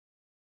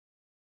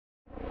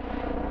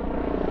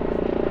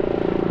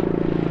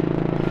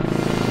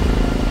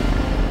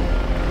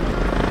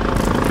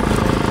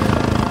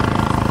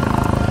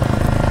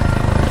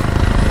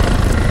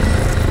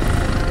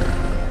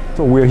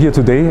So we are here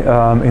today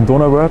in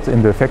Donauwörth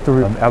in the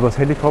factory Airbus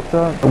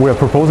helicopter. We are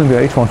proposing the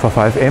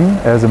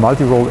H145M as a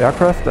multi-role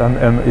aircraft,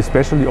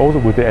 especially also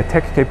with the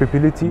attack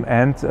capability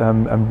and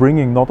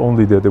bringing not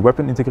only the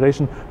weapon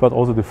integration but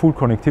also the full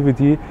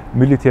connectivity,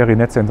 military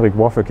net-centric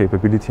warfare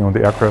capability on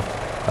the aircraft,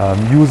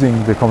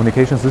 using the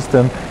communication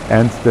system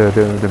and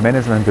the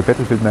management, the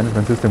battlefield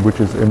management system,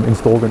 which is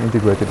installed and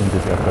integrated in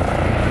this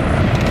aircraft.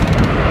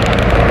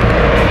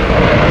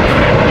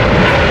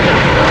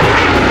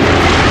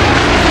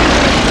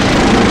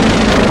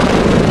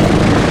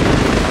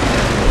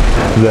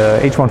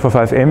 The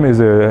H145M is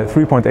a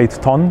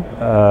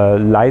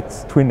 3.8-ton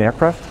light twin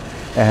aircraft,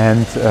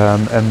 and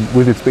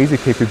with its basic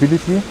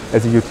capability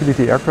as a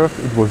utility aircraft,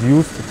 it was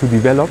used to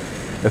develop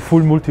a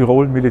full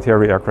multi-role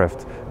military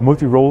aircraft.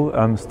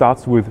 Multi-role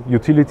starts with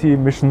utility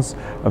missions,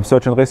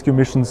 search and rescue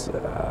missions,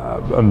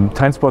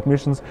 transport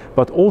missions,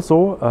 but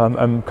also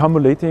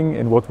culminating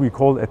in what we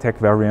call attack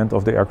variant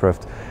of the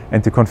aircraft.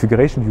 And the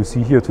configuration you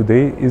see here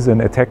today is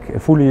a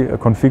fully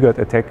configured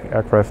attack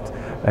aircraft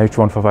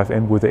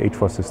H145M with the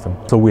H4 system.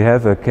 So we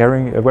have a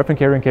weapon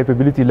carrying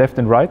capability left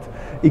and right,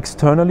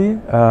 externally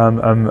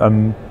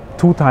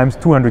 2 times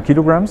 200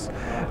 kilograms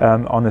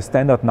on a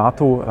standard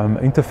NATO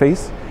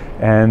interface.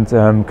 And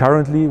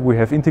currently we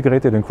have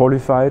integrated and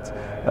qualified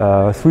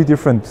 3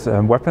 different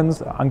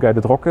weapons,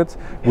 unguided rocket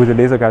with a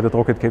laser-guided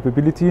rocket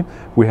capability.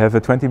 We have a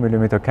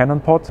 20mm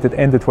cannon pod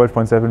and a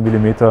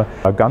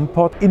 12.7mm gun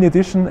pod. In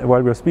addition,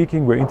 while we're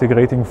speaking, we're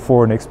integrating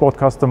for an export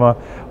customer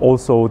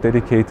also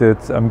dedicated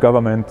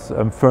government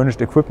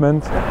furnished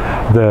equipment.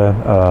 The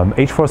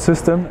H4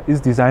 system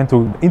is designed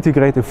to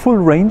integrate a full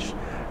range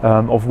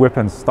of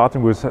weapons,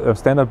 starting with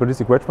standard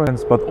ballistic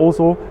weapons, but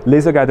also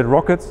laser-guided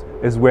rockets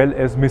as well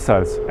as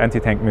missiles,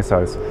 anti-tank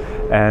missiles.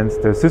 And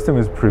the system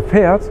is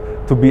prepared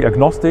to be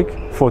agnostic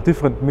for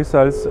different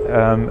missiles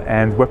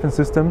and weapon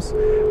systems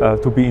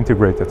to be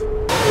integrated.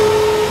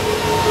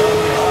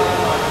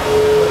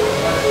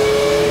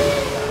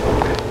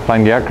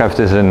 Flying the aircraft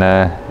is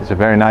a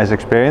very nice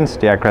experience.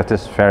 The aircraft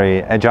is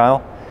very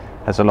agile,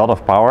 has a lot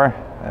of power,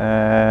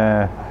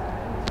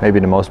 maybe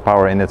the most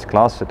power in its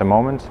class at the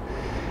moment.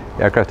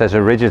 The aircraft has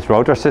a rigid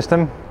rotor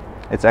system.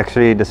 It's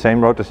actually the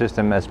same rotor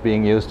system as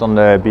being used on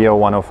the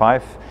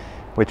BO-105,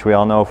 which we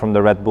all know from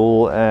the Red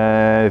Bull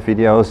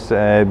videos,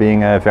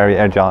 being a very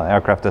agile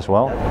aircraft as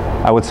well.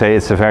 I would say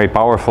it's a very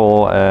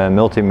powerful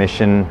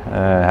multi-mission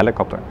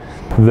helicopter.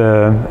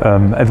 The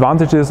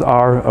advantages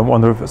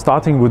are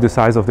starting with the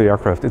size of the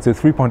aircraft. It's a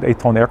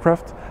 3.8-ton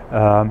aircraft,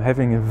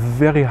 having a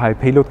very high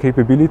payload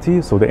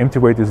capability, so the empty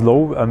weight is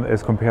low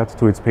as compared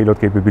to its payload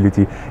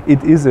capability.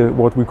 It is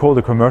what we call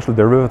the commercial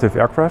derivative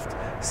aircraft,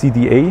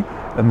 CDA,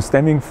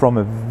 stemming from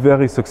a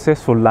very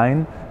successful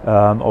line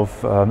of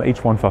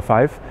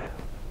H145.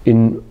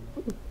 In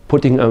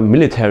putting a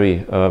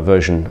military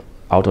version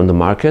out on the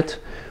market,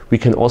 we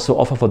can also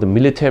offer for the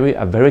military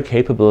a very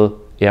capable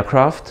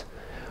aircraft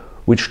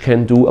which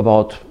can do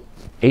about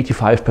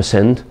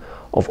 85%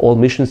 of all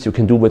missions you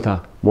can do with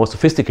a more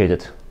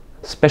sophisticated,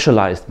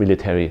 specialized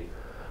military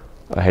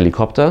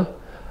helicopter,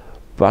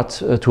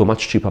 but to a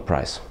much cheaper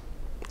price.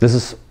 This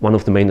is one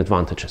of the main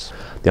advantages.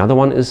 The other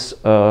one is,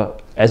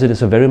 as it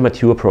is a very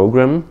mature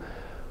program,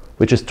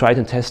 which is tried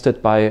and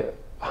tested by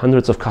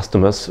hundreds of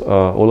customers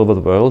all over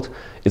the world,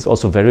 it's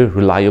also very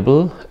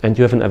reliable, and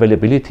you have an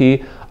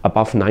availability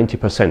above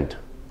 90%.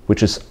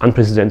 Which is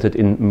unprecedented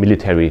in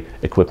military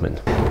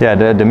equipment.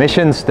 Yeah, the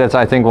missions, that's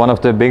I think one of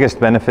the biggest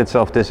benefits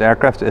of this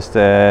aircraft is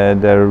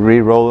the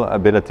re-roll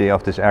ability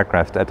of this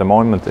aircraft. At the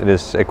moment it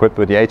is equipped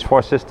with the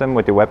H4 system,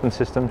 with the weapon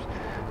systems,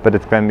 but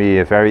it can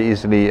be very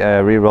easily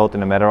re-rolled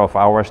in a matter of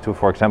hours to,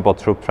 for example,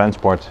 troop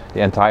transport.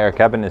 The entire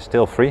cabin is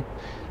still free.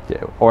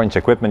 The orange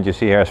equipment you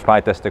see here is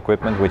flight test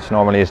equipment, which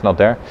normally is not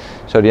there.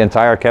 So the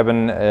entire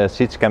cabin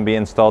seats can be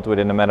installed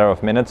within a matter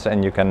of minutes,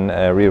 and you can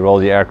re-roll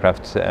the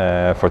aircraft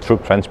for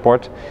troop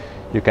transport.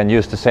 You can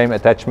use the same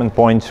attachment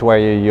points where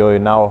you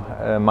now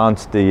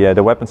mount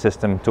the weapon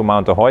system to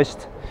mount a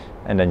hoist,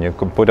 and then you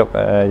can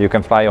you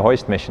can fly a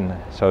hoist mission.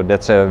 So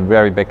that's a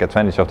very big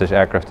advantage of this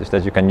aircraft, is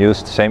that you can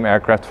use the same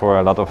aircraft for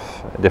a lot of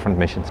different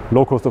missions.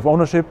 Low cost of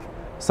ownership,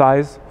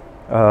 size,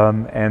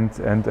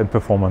 and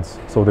performance.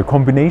 So the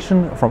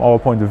combination, from our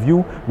point of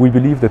view, we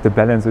believe that the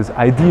balance is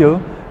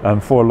ideal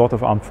for a lot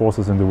of armed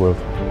forces in the world.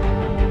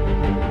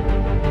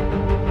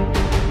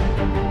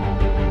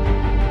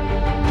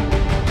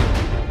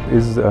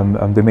 Is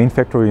the main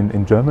factory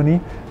in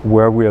Germany,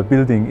 where we are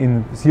building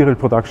in serial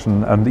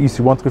production the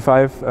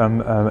EC135,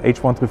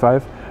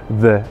 H135,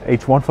 the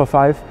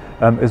H145,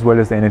 as well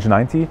as the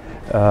NH90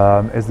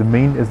 as the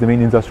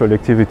main industrial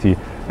activity.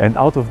 And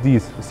out of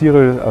these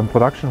serial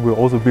production, we're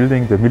also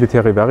building the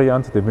military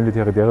variant, the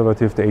military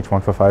derivative, the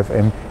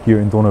H145M, here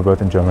in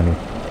Donauwörth in Germany.